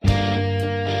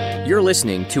You're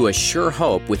listening to A Sure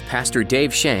Hope with Pastor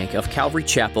Dave Shank of Calvary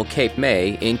Chapel, Cape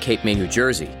May in Cape May, New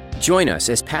Jersey. Join us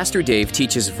as Pastor Dave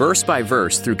teaches verse by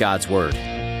verse through God's Word.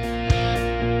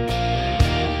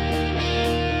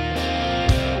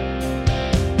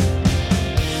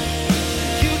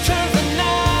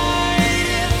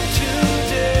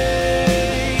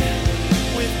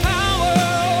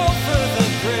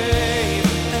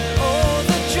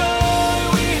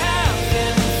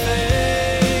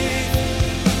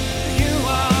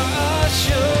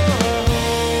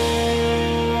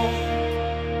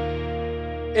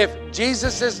 If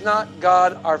Jesus is not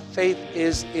God, our faith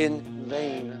is in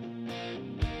vain.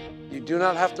 You do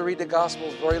not have to read the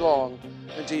Gospels very long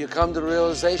until you come to the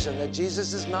realization that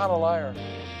Jesus is not a liar,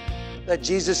 that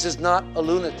Jesus is not a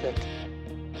lunatic.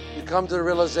 You come to the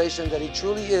realization that He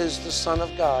truly is the Son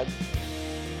of God.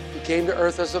 He came to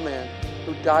earth as a man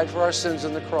who died for our sins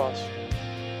on the cross.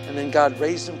 And then God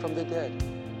raised Him from the dead.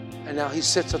 And now He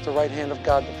sits at the right hand of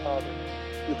God the Father.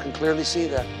 You can clearly see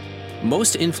that.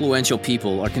 Most influential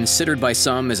people are considered by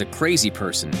some as a crazy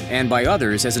person, and by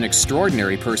others as an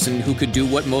extraordinary person who could do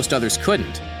what most others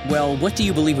couldn't. Well, what do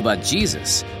you believe about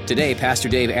Jesus? Today, Pastor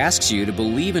Dave asks you to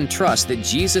believe and trust that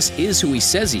Jesus is who He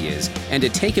says He is, and to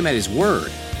take Him at His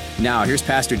word. Now, here's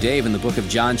Pastor Dave in the book of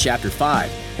John chapter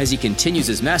 5, as he continues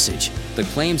his message, The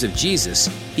Claims of Jesus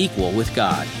Equal with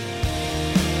God.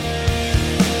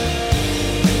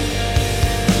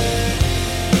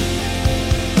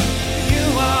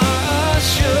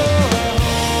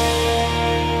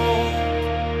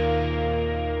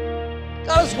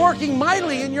 Working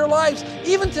mightily in your lives,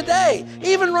 even today,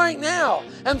 even right now.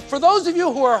 And for those of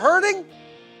you who are hurting,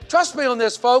 trust me on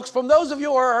this, folks, from those of you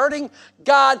who are hurting,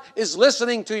 God is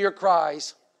listening to your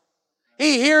cries.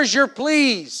 He hears your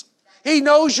pleas. He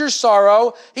knows your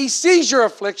sorrow. He sees your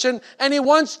affliction, and He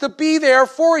wants to be there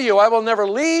for you. I will never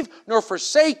leave nor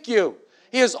forsake you.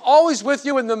 He is always with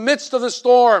you in the midst of the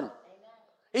storm.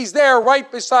 He's there right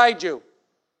beside you.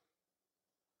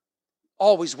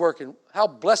 Always working. How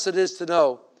blessed it is to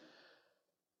know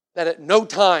that at no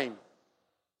time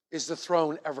is the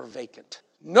throne ever vacant.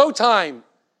 No time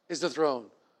is the throne.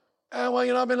 Well,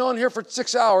 I've been on here for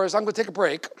 6 hours. I'm going to take a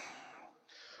break.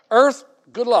 Earth,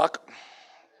 good luck.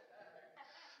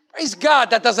 Praise God,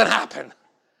 that doesn't happen.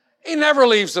 He never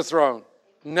leaves the throne.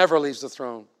 Never leaves the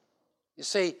throne. You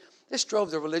see, this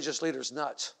drove the religious leaders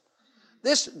nuts.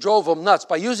 This drove them nuts.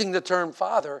 By using the term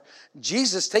Father,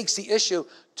 Jesus takes the issue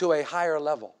to a higher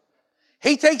level.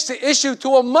 He takes the issue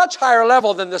to a much higher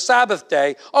level than the Sabbath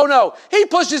day. Oh no, He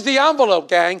pushes the envelope,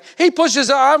 gang. He pushes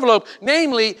the envelope.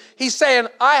 Namely, He's saying,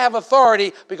 I have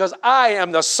authority because I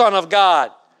am the Son of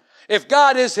God. If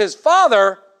God is His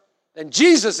Father, then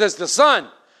Jesus is the Son.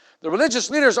 The religious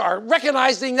leaders are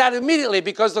recognizing that immediately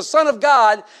because the Son of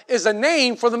God is a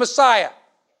name for the Messiah.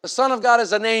 The Son of God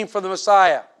is a name for the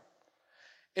Messiah.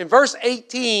 In verse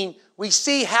 18, we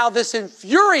see how this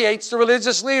infuriates the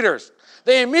religious leaders.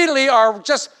 They immediately are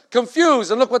just confused,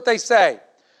 and look what they say.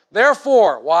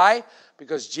 Therefore, why?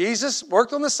 Because Jesus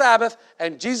worked on the Sabbath,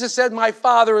 and Jesus said, my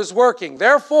Father is working.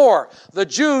 Therefore, the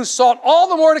Jews sought all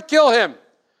the more to kill Him,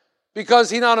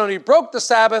 because He not only broke the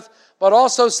Sabbath, but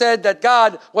also said that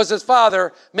God was His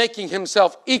Father, making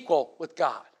Himself equal with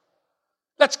God.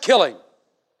 Let's kill Him.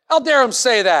 How dare Him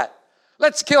say that?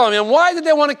 Let's kill Him. And why did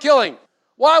they want to kill Him?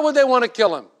 Why would they want to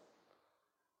kill Him?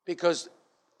 Because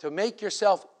to make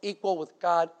yourself equal with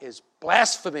God is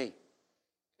blasphemy.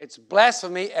 It's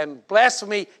blasphemy, and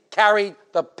blasphemy carried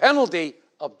the penalty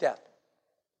of death.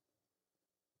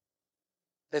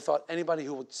 They thought anybody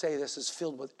who would say this is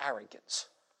filled with arrogance.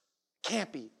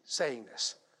 Can't be saying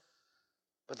this.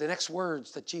 But the next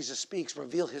words that Jesus speaks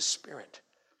reveal His Spirit.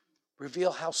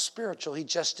 Reveal how spiritual He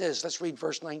just is. Let's read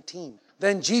verse 19.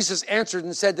 Then Jesus answered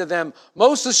and said to them,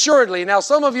 most assuredly. Now,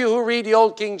 some of you who read the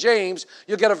old King James,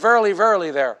 you'll get a verily, verily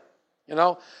there.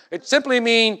 It simply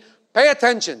means pay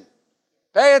attention.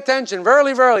 Pay attention.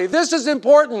 Verily, verily. This is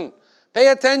important. Pay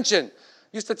attention.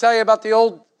 Used to tell you about the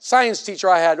old science teacher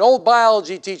I had, old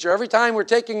biology teacher. Every time we're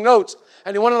taking notes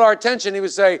and he wanted our attention, he would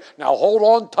say, now hold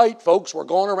on tight, folks. We're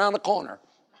going around the corner.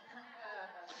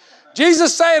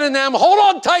 Jesus saying to them, hold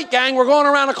on tight, gang. We're going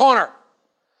around the corner.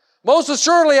 Most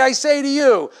assuredly, I say to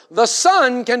you, the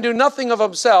Son can do nothing of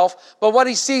Himself, but what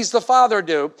He sees the Father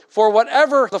do. For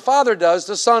whatever the Father does,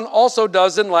 the Son also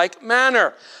does in like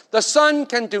manner. The Son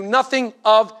can do nothing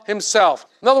of Himself.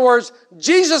 In other words,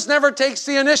 Jesus never takes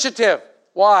the initiative.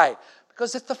 Why?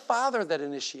 Because it's the Father that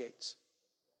initiates.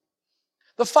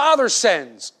 The Father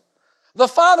sends. The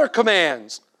Father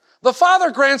commands. The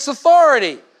Father grants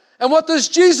authority. And what does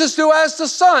Jesus do as the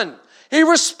Son? He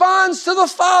responds to the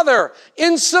Father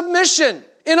in submission,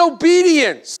 in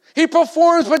obedience. He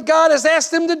performs what God has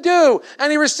asked him to do,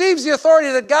 and he receives the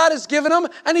authority that God has given him,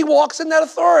 and he walks in that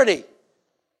authority.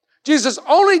 Jesus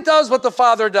only does what the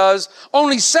Father does,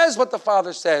 only says what the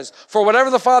Father says. For whatever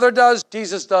the Father does,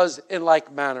 Jesus does in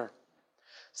like manner.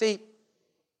 See,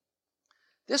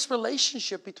 this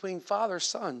relationship between Father,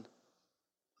 Son,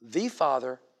 the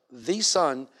Father, the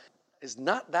Son, is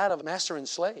not that of master and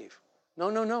slave.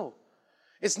 No, no, no.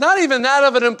 It's not even that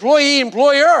of an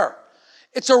employee-employer.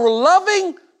 It's a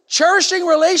loving, cherishing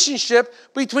relationship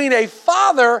between a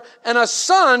father and a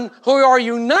son who are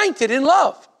united in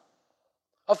love.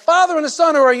 A father and a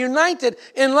son who are united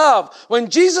in love. When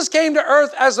Jesus came to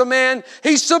earth as a man,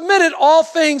 he submitted all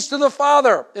things to the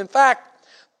Father. In fact,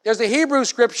 there's a Hebrew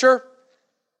scripture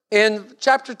in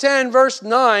chapter 10, verse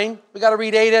 9. We got to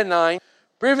read 8 and 9.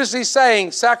 Previously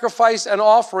saying, sacrifice and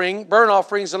offering, burnt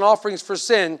offerings and offerings for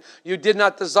sin, you did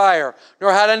not desire,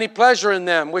 nor had any pleasure in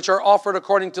them, which are offered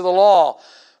according to the law.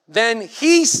 Then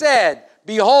he said,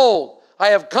 behold, I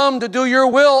have come to do your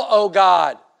will, O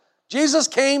God. Jesus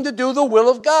came to do the will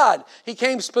of God. He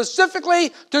came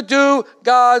specifically to do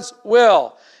God's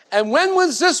will. And when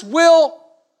was this will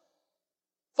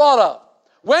thought of?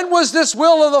 When was this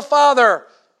will of the Father?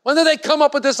 When did they come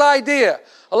up with this idea?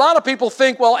 A lot of people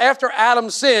think, well, after Adam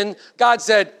sinned, God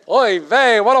said, oy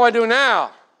vey, what do I do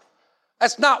now?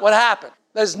 That's not what happened.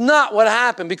 That's not what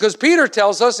happened, because Peter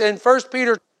tells us in 1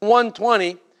 Peter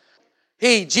 1:20,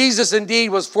 he, Jesus indeed,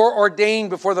 was foreordained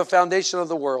before the foundation of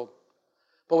the world,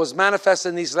 but was manifest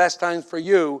in these last times for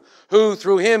you, who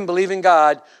through him believe in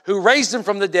God, who raised him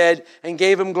from the dead and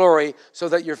gave him glory, so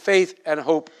that your faith and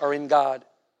hope are in God.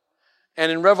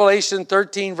 And in Revelation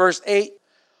 13, verse 8,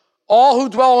 all who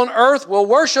dwell on earth will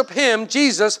worship him,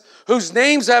 Jesus, whose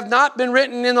names have not been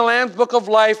written in the Lamb's book of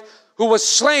life, who was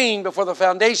slain before the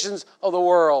foundations of the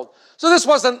world. So this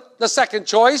wasn't the second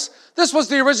choice. This was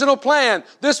the original plan.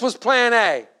 This was plan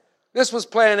A. This was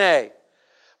plan A.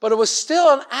 But it was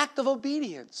still an act of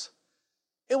obedience.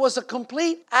 It was a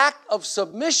complete act of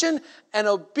submission and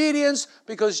obedience,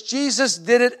 because Jesus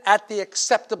did it at the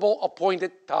acceptable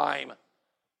appointed time.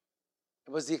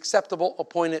 It was the acceptable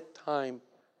appointed time.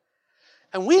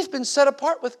 And we've been set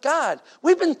apart with God.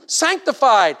 We've been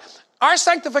sanctified. Our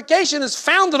sanctification is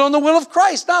founded on the will of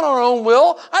Christ, not our own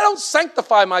will. I don't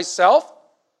sanctify myself.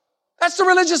 That's the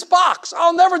religious box.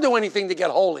 I'll never do anything to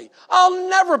get holy. I'll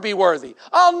never be worthy.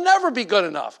 I'll never be good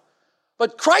enough.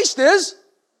 But Christ is,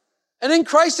 and in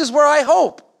Christ is where I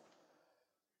hope.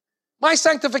 My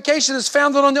sanctification is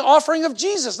founded on the offering of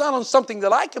Jesus, not on something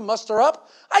that I can muster up.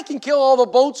 I can kill all the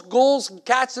goats, ghouls,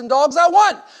 cats, and dogs I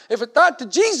want. If it's not to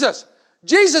Jesus,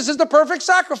 Jesus is the perfect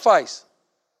sacrifice.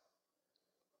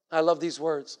 I love these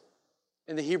words.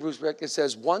 In the Hebrews, it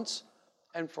says, once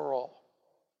and for all.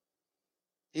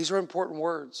 These are important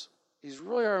words. These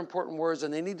really are important words,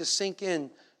 and they need to sink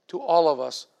in to all of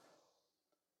us.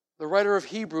 The writer of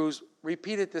Hebrews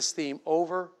repeated this theme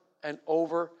over and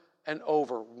over and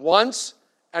over. Once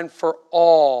and for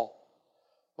all.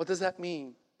 What does that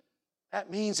mean?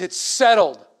 That means it's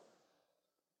settled.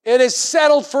 It is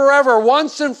settled forever,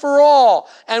 once and for all.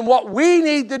 And what we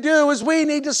need to do is we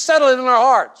need to settle it in our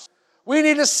hearts. We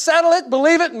need to settle it,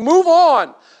 believe it, and move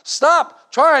on.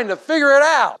 Stop trying to figure it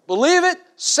out. Believe it,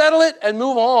 settle it, and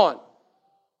move on.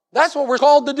 That's what we're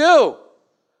called to do.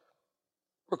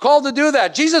 We're called to do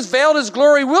that. Jesus veiled his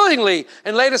glory willingly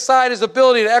and laid aside his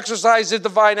ability to exercise his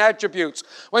divine attributes.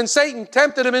 When Satan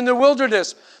tempted him in the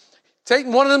wilderness,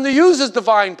 Satan wanted him to use his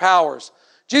divine powers.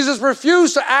 Jesus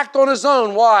refused to act on his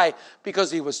own. Why?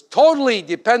 Because he was totally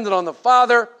dependent on the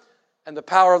Father and the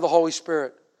power of the Holy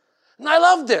Spirit. And I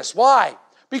love this. Why?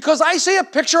 Because I see a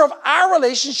picture of our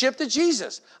relationship to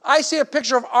Jesus. I see a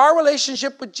picture of our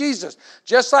relationship with Jesus,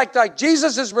 just like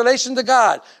Jesus' relation to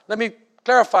God. Let me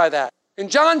clarify that. In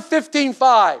John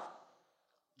 15:5,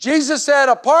 Jesus said,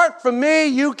 apart from me,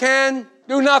 you can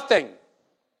do nothing.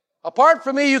 Apart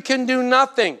from me, you can do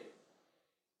nothing.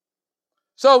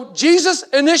 So Jesus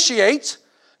initiates,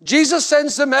 Jesus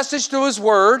sends the message through his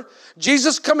word,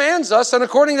 Jesus commands us, and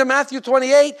according to Matthew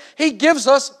 28, he gives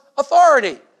us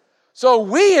authority. So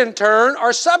we in turn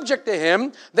are subject to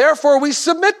him, therefore we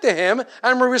submit to him,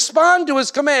 and we respond to his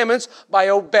commandments by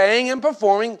obeying and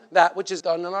performing that which is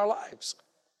done in our lives.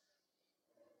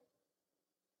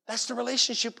 That's the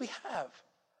relationship we have.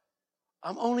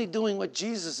 I'm only doing what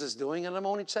Jesus is doing, and I'm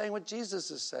only saying what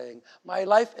Jesus is saying. My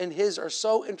life and his are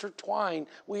so intertwined.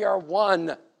 We are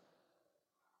one.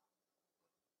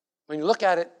 When you look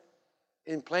at it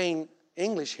in plain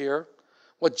English here,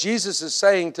 what Jesus is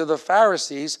saying to the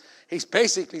Pharisees, he's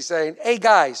basically saying, hey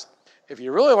guys, if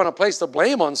you really want to place the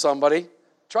blame on somebody,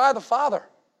 try the Father.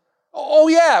 Oh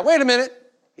yeah, wait a minute.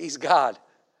 He's God.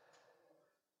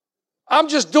 I'm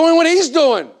just doing what he's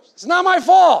doing. It's not my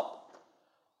fault.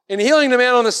 And healing the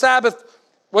man on the Sabbath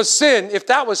was sin. If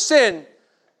that was sin,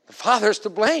 the Father's to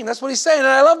blame. That's what he's saying. And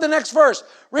I love the next verse.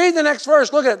 Read the next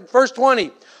verse. Look at it, verse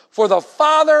 20. For the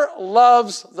Father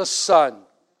loves the Son.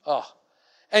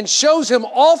 And shows him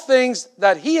all things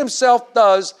that he himself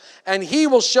does, and he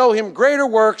will show him greater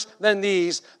works than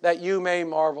these, that you may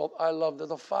marvel. I love that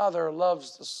the Father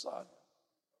loves the Son.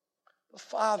 The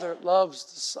Father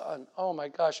loves the Son. Oh my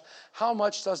gosh. How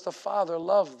much does the Father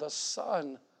love the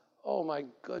Son? Oh my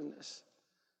goodness.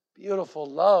 Beautiful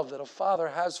love that a father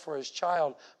has for his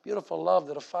child. Beautiful love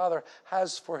that a father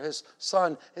has for his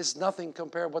son is nothing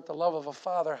compared to what the love of a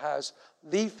father has,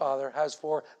 the Father has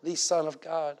for the Son of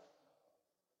God.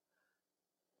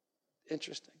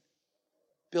 Interesting.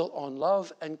 Built on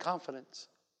love and confidence.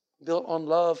 Built on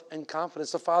love and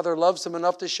confidence. The Father loves him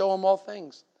enough to show him all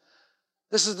things.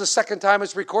 This is the second time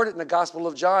it's recorded in the Gospel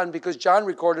of John, because John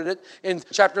recorded it in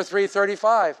chapter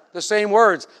 3:35. The same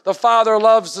words. The Father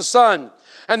loves the Son.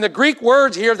 And the Greek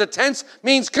word here, the tense,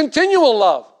 means continual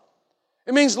love.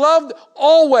 It means loved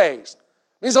always.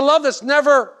 It means a love that's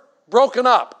never broken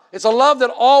up. It's a love that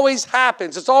always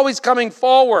happens. It's always coming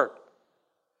forward.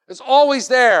 It's always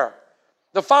there.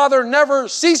 The Father never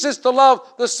ceases to love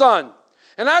the Son.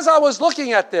 And as I was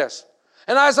looking at this,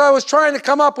 and as I was trying to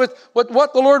come up with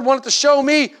what the Lord wanted to show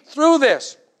me through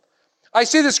this, I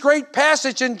see this great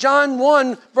passage in John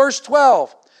 1, verse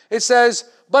 12. It says,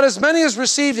 but as many as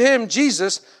received him,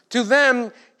 Jesus, to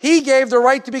them he gave the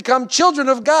right to become children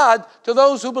of God, to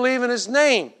those who believe in his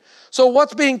name. So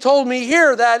what's being told me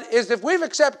here, that is, if we've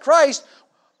accepted Christ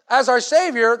as our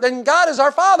Savior, then God is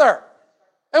our Father.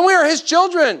 And we are his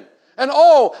children. And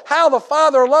oh, how the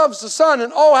Father loves the Son.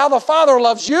 And oh, how the Father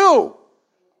loves you.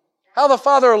 How the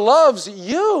Father loves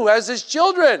you as his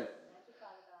children.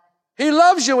 He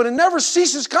loves you and it never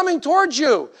ceases coming towards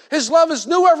you. His love is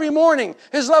new every morning.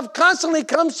 His love constantly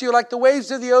comes to you like the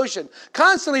waves of the ocean,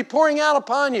 constantly pouring out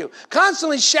upon you,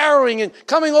 constantly showering and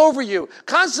coming over you,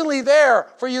 constantly there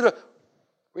for you to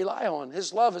rely on.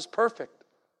 His love is perfect.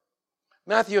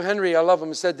 Matthew Henry, I love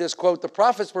him, said this, quote, the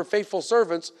prophets were faithful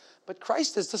servants, but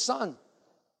Christ is the Son.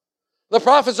 The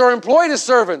prophets are employed as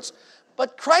servants,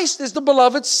 but Christ is the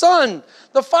beloved Son.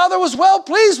 The Father was well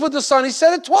pleased with the Son. He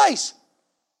said it twice.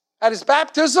 At his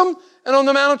baptism and on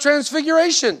the Mount of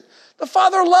Transfiguration. The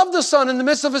Father loved the Son in the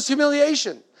midst of his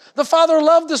humiliation. The Father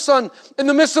loved the Son in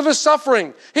the midst of his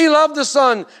suffering. He loved the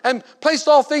Son and placed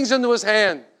all things into his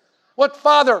hand. What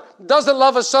father doesn't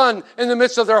love a son in the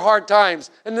midst of their hard times,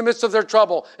 in the midst of their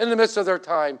trouble, in the midst of their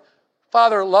time?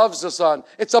 Father loves the Son.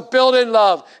 It's a built-in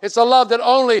love. It's a love that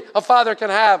only a father can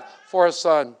have for a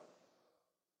son.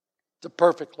 It's a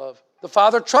perfect love. The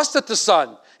Father trusted the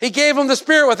Son. He gave him the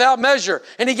Spirit without measure,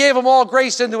 and he gave him all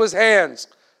grace into his hands.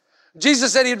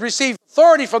 Jesus said he had received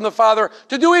authority from the Father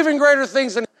to do even greater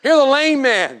things than heal the lame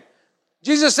man.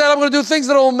 Jesus said, I'm going to do things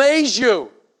that will amaze you.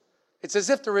 It's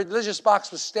as if the religious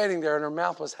box was standing there and her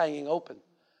mouth was hanging open.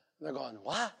 And they're going,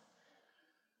 what?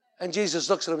 And Jesus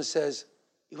looks at them and says,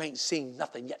 you ain't seen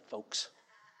nothing yet, folks.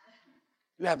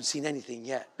 You haven't seen anything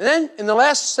yet. And then in the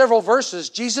last several verses,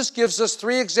 Jesus gives us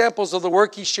 3 examples of the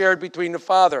work he shared between the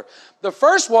Father. The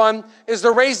first one is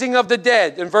the raising of the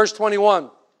dead in verse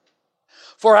 21.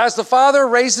 For as the Father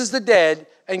raises the dead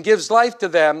and gives life to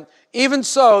them, even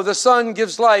so the Son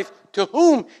gives life to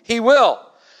whom he will.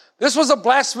 This was a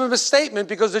blasphemous statement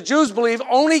because the Jews believe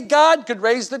only God could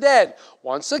raise the dead.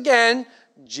 Once again,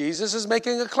 Jesus is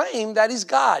making a claim that he's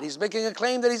God. He's making a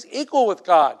claim that he's equal with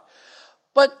God.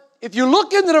 But if you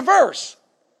look into the verse,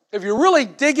 if you really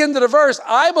dig into the verse,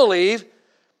 I believe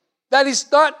that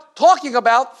he's not talking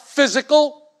about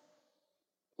physical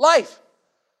life.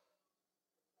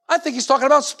 I think he's talking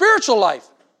about spiritual life.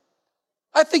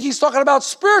 I think he's talking about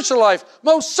spiritual life.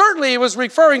 Most certainly he was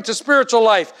referring to spiritual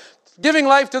life, giving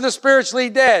life to the spiritually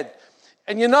dead.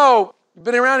 And you know, you've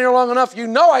been around here long enough, you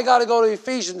know I got to go to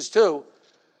Ephesians 2.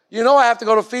 You know I have to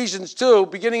go to Ephesians 2,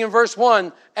 beginning in verse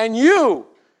 1. And you,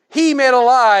 he made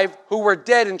alive who were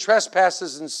dead in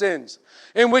trespasses and sins,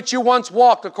 in which you once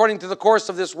walked according to the course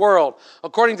of this world,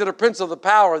 according to the prince of the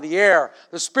power of the air,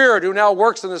 the spirit who now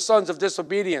works in the sons of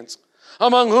disobedience,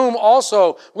 among whom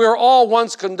also we are all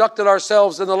once conducted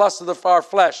ourselves in the lust of our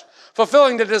flesh,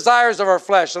 fulfilling the desires of our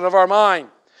flesh and of our mind,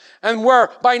 and were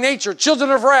by nature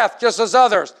children of wrath, just as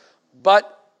others.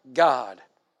 But God,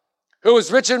 who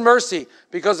is rich in mercy,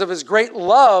 because of his great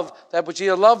love, that which he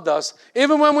had loved us,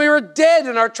 even when we were dead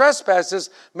in our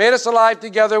trespasses, made us alive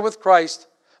together with Christ.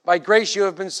 By grace you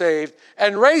have been saved,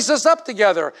 and raised us up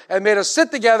together, and made us sit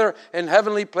together in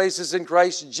heavenly places in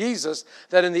Christ Jesus,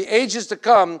 that in the ages to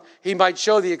come he might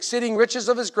show the exceeding riches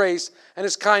of his grace and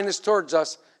his kindness towards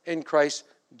us in Christ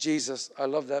Jesus. I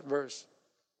love that verse.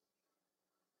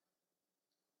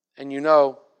 And you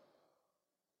know,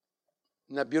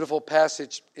 in that beautiful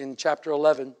passage in chapter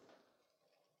 11,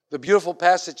 the beautiful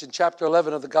passage in chapter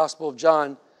 11 of the Gospel of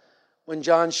John, when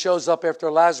John shows up after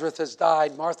Lazarus has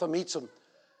died, Martha meets him.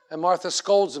 And Martha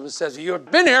scolds him and says, if you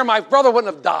had been here, my brother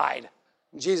wouldn't have died.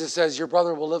 And Jesus says, your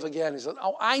brother will live again. He said,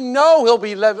 oh, I know he'll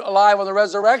be alive on the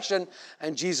resurrection.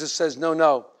 And Jesus says,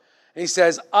 no. And he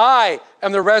says, I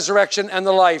am the resurrection and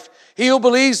the life. He who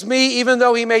believes me, even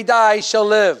though he may die, shall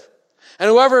live. And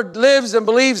whoever lives and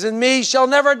believes in me shall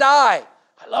never die.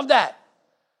 I love that.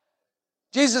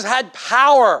 Jesus had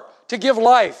power to give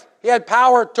life. He had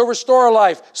power to restore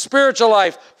life, spiritual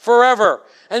life, forever.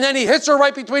 And then he hits her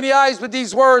right between the eyes with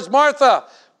these words, Martha,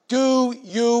 do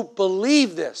you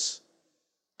believe this?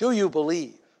 Do you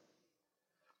believe?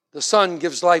 The Son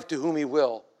gives life to whom he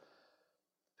will.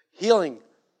 Healing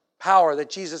power that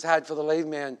Jesus had for the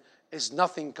lame man is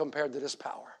nothing compared to this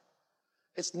power.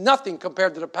 It's nothing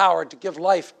compared to the power to give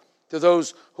life to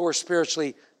those who are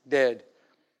spiritually dead.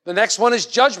 The next one is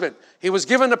judgment. He was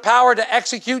given the power to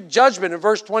execute judgment in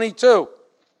verse 22.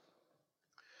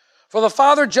 For the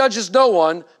Father judges no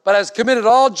one, but has committed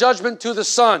all judgment to the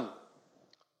Son.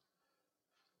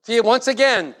 See, once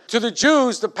again, to the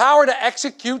Jews, the power to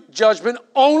execute judgment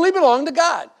only belonged to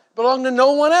God. It belonged to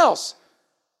no one else.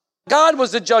 God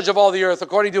was the judge of all the earth,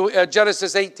 according to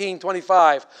Genesis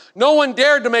 18:25. No one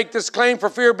dared to make this claim for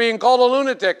fear of being called a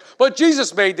lunatic, but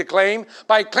Jesus made the claim.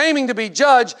 By claiming to be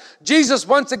judge, Jesus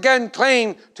once again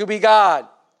claimed to be God.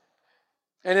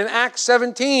 And in Acts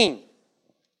 17,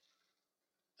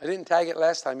 I didn't tag it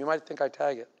last time. You might think I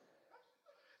tag it.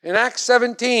 In Acts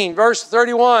 17, verse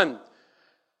 31,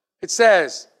 it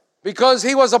says, because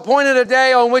he was appointed a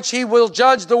day on which he will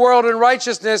judge the world in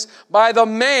righteousness by the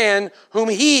man whom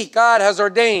he, God, has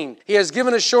ordained. He has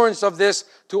given assurance of this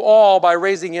to all by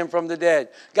raising him from the dead.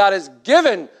 God has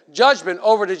given judgment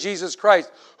over to Jesus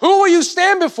Christ. Who will you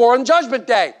stand before on judgment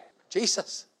day?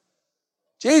 Jesus.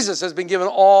 Jesus has been given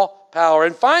all power.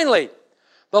 And finally,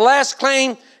 the last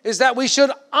claim is that we should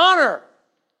honor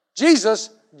Jesus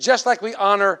just like we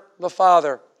honor the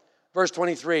Father. Verse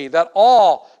 23, that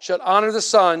all should honor the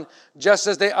Son just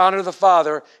as they honor the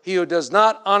Father. He who does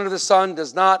not honor the Son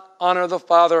does not honor the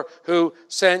Father who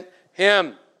sent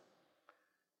him.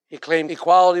 He claimed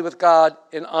equality with God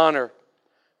in honor.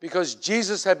 Because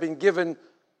Jesus had been given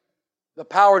the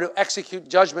power to execute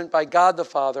judgment by God the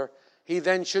Father, he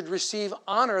then should receive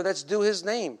honor that's due his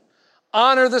name.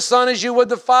 Honor the Son as you would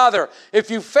the Father.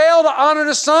 If you fail to honor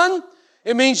the Son,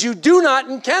 it means you do not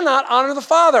and cannot honor the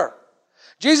Father.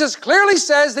 Jesus clearly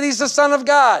says that he's the Son of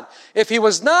God. If he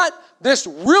was not, this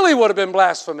really would have been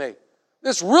blasphemy.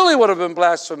 This really would have been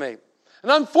blasphemy.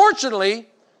 And unfortunately,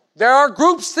 there are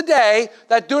groups today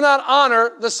that do not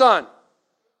honor the Son.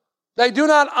 They do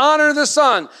not honor the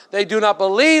Son. They do not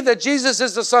believe that Jesus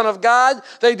is the Son of God.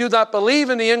 They do not believe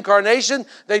in the incarnation.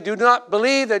 They do not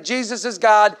believe that Jesus is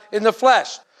God in the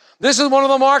flesh. This is one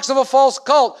of the marks of a false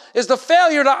cult, is the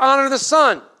failure to honor the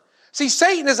Son. See,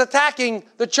 Satan is attacking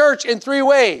the church in three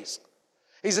ways.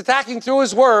 He's attacking through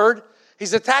his word,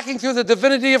 he's attacking through the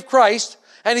divinity of Christ,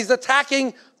 and he's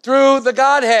attacking through the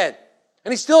Godhead.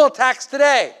 And he still attacks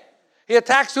today. He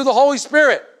attacks through the Holy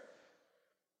Spirit.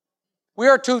 We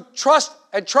are to trust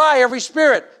and try every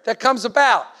spirit that comes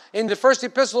about. In the first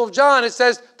epistle of John, it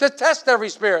says to test every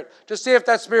spirit to see if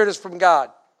that spirit is from God.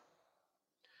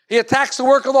 He attacks the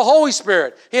work of the Holy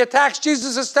Spirit. He attacks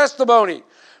Jesus' testimony.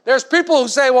 There's people who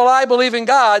say, well, I believe in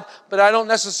God, but I don't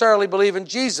necessarily believe in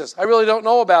Jesus. I really don't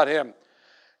know about him.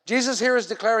 Jesus here is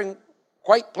declaring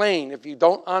quite plain, if you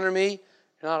don't honor me,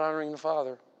 you're not honoring the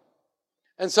Father.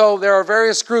 And so there are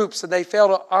various groups, and they fail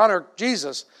to honor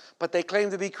Jesus, but they claim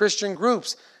to be Christian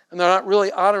groups, and they're not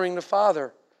really honoring the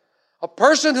Father. A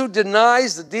person who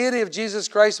denies the deity of Jesus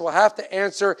Christ will have to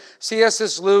answer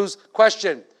C.S. Lewis's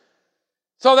question.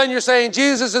 So then you're saying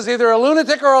Jesus is either a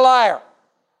lunatic or a liar.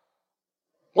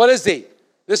 What is he?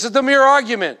 This is the mere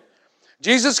argument.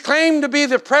 Jesus claimed to be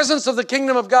the presence of the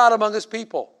kingdom of God among his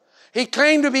people. He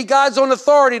claimed to be God's own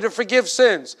authority to forgive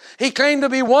sins. He claimed to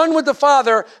be one with the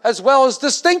Father as well as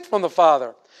distinct from the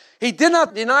Father. He did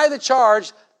not deny the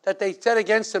charge that they said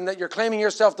against him that you're claiming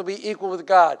yourself to be equal with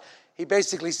God. He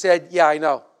basically said, yeah, I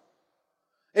know.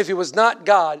 If he was not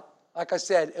God, like I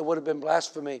said, it would have been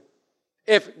blasphemy.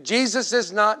 If Jesus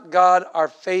is not God, our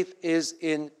faith is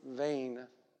in vain.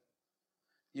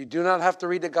 You do not have to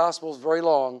read the Gospels very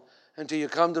long, until you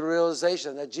come to the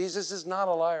realization that Jesus is not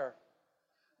a liar,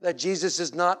 that Jesus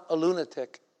is not a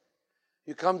lunatic.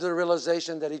 You come to the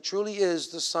realization that he truly is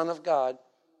the Son of God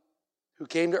who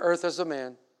came to earth as a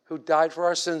man, who died for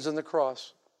our sins on the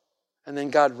cross, and then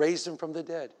God raised him from the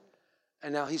dead.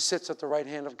 And now he sits at the right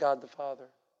hand of God the Father.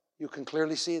 You can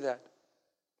clearly see that.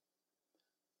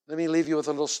 Let me leave you with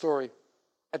a little story.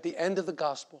 At the end of the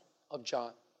Gospel of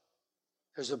John,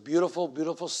 there's a beautiful,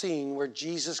 beautiful scene where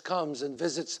Jesus comes and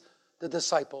visits the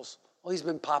disciples. Well, he's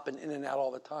been popping in and out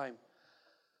all the time.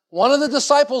 One of the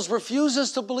disciples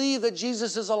refuses to believe that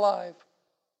Jesus is alive.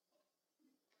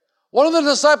 One of the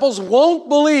disciples won't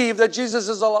believe that Jesus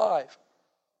is alive.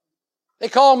 They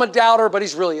call him a doubter, but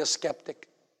he's really a skeptic.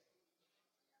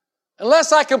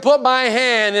 Unless I can put my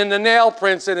hand in the nail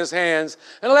prints in his hands,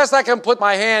 unless I can put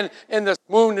my hand in the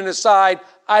wound in his side,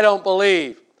 I don't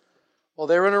believe. Well,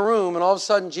 they were in a room, and all of a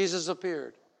sudden Jesus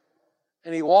appeared.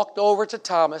 And he walked over to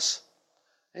Thomas,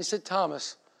 and he said,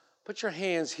 Thomas, put your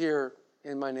hands here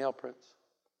in my nail prints.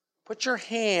 Put your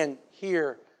hand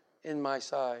here in my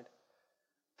side.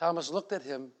 Thomas looked at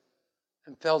him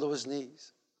and fell to his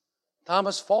knees.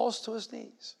 Thomas falls to his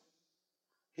knees.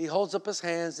 He holds up his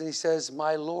hands and he says,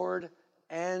 my Lord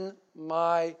and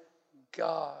my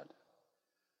God.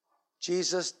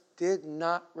 Jesus did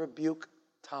not rebuke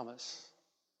Thomas.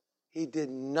 He did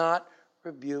not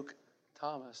rebuke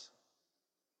Thomas.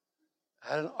 I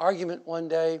had an argument one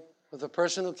day with a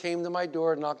person who came to my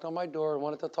door, knocked on my door, and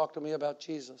wanted to talk to me about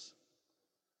Jesus.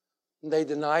 And they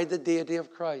denied the deity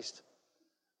of Christ.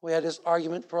 We had this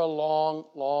argument for a long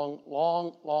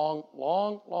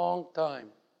time.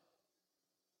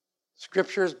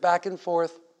 Scriptures back and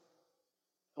forth.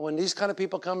 And when these kind of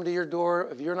people come to your door,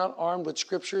 if you're not armed with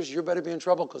scriptures, you better be in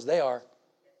trouble because they are.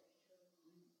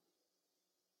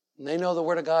 And they know the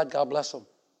Word of God. God bless them.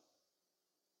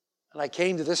 And I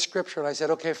came to this scripture and I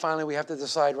said, okay, finally we have to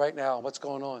decide right now what's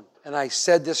going on. And I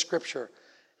said this scripture.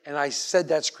 And I said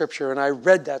that scripture. And I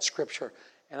read that scripture.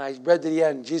 And I read to the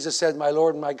end. Jesus said, my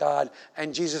Lord and my God.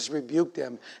 And Jesus rebuked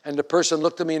him. And the person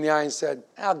looked at me in the eye and said,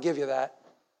 I'll give you that.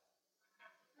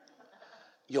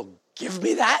 You'll give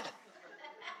me that?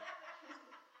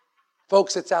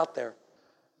 Folks, it's out there.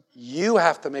 You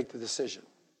have to make the decision.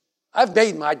 I've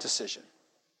made my decision.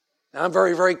 And I'm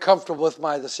very, very comfortable with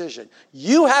my decision.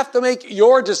 You have to make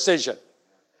your decision.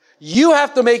 You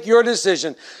have to make your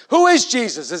decision. Who is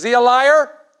Jesus? Is he a liar?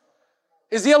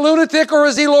 Is he a lunatic or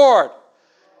is he Lord?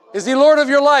 Is he Lord of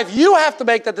your life? You have to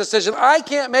make that decision. I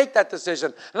can't make that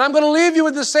decision. And I'm going to leave you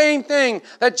with the same thing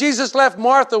that Jesus left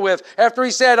Martha with after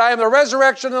he said, I am the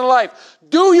resurrection and the life.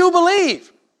 Do you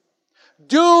believe?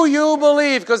 Do you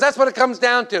believe? Because that's what it comes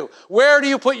down to. Where do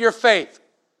you put your faith?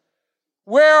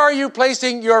 Where are you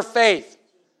placing your faith?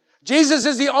 Jesus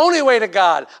is the only way to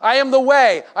God. I am the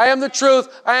way. I am the truth.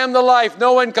 I am the life.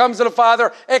 No one comes to the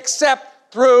Father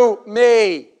except through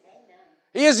me.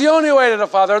 He is the only way to the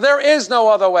Father. There is no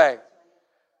other way.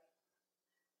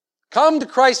 Come to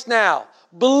Christ now.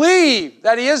 Believe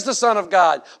that he is the Son of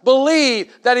God. Believe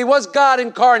that he was God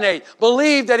incarnate.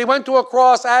 Believe that he went to a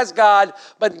cross as God,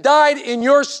 but died in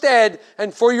your stead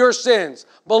and for your sins.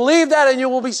 Believe that and you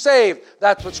will be saved.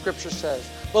 That's what Scripture says.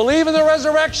 Believe in the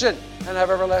resurrection and have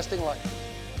everlasting life.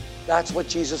 That's what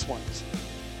Jesus wants.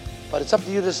 But it's up to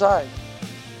you to decide.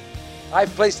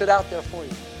 I've placed it out there for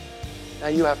you. Now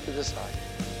you have to decide.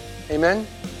 Amen?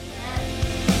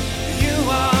 You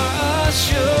are a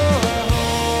sure hope.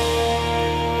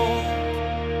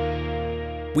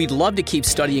 We'd love to keep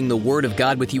studying the Word of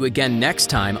God with you again next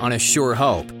time on A Sure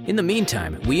Hope. In the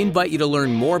meantime, we invite you to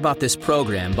learn more about this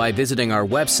program by visiting our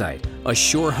website,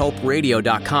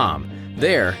 ASureHopeRadio.com.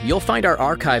 There, you'll find our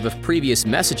archive of previous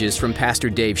messages from Pastor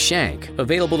Dave Shank,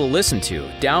 available to listen to,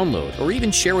 download, or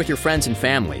even share with your friends and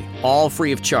family, all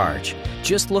free of charge.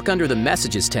 Just look under the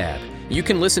Messages tab. You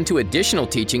can listen to additional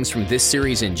teachings from this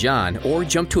series in John or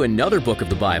jump to another book of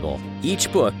the Bible.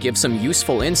 Each book gives some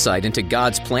useful insight into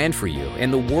God's plan for you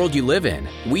and the world you live in.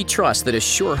 We trust that A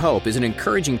Sure Hope is an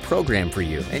encouraging program for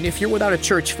you, and if you're without a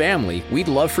church family, we'd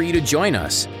love for you to join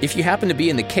us. If you happen to be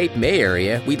in the Cape May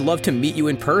area, we'd love to meet you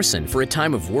in person for a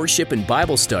time of worship and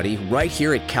Bible study right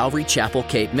here at Calvary Chapel,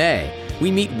 Cape May.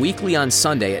 We meet weekly on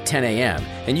Sunday at 10 a.m.,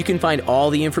 and you can find all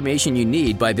the information you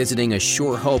need by visiting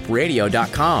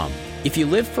ASureHopeRadio.com. If you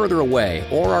live further away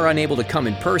or are unable to come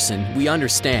in person, we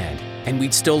understand. And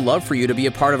we'd still love for you to be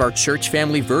a part of our church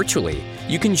family virtually.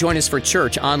 You can join us for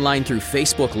church online through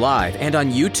Facebook Live and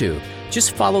on YouTube.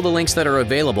 Just follow the links that are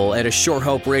available at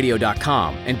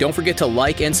ASureHopeRadio.com. And don't forget to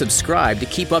like and subscribe to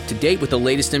keep up to date with the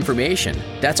latest information.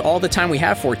 That's all the time we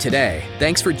have for today.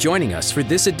 Thanks for joining us for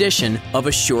this edition of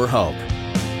A Sure Hope.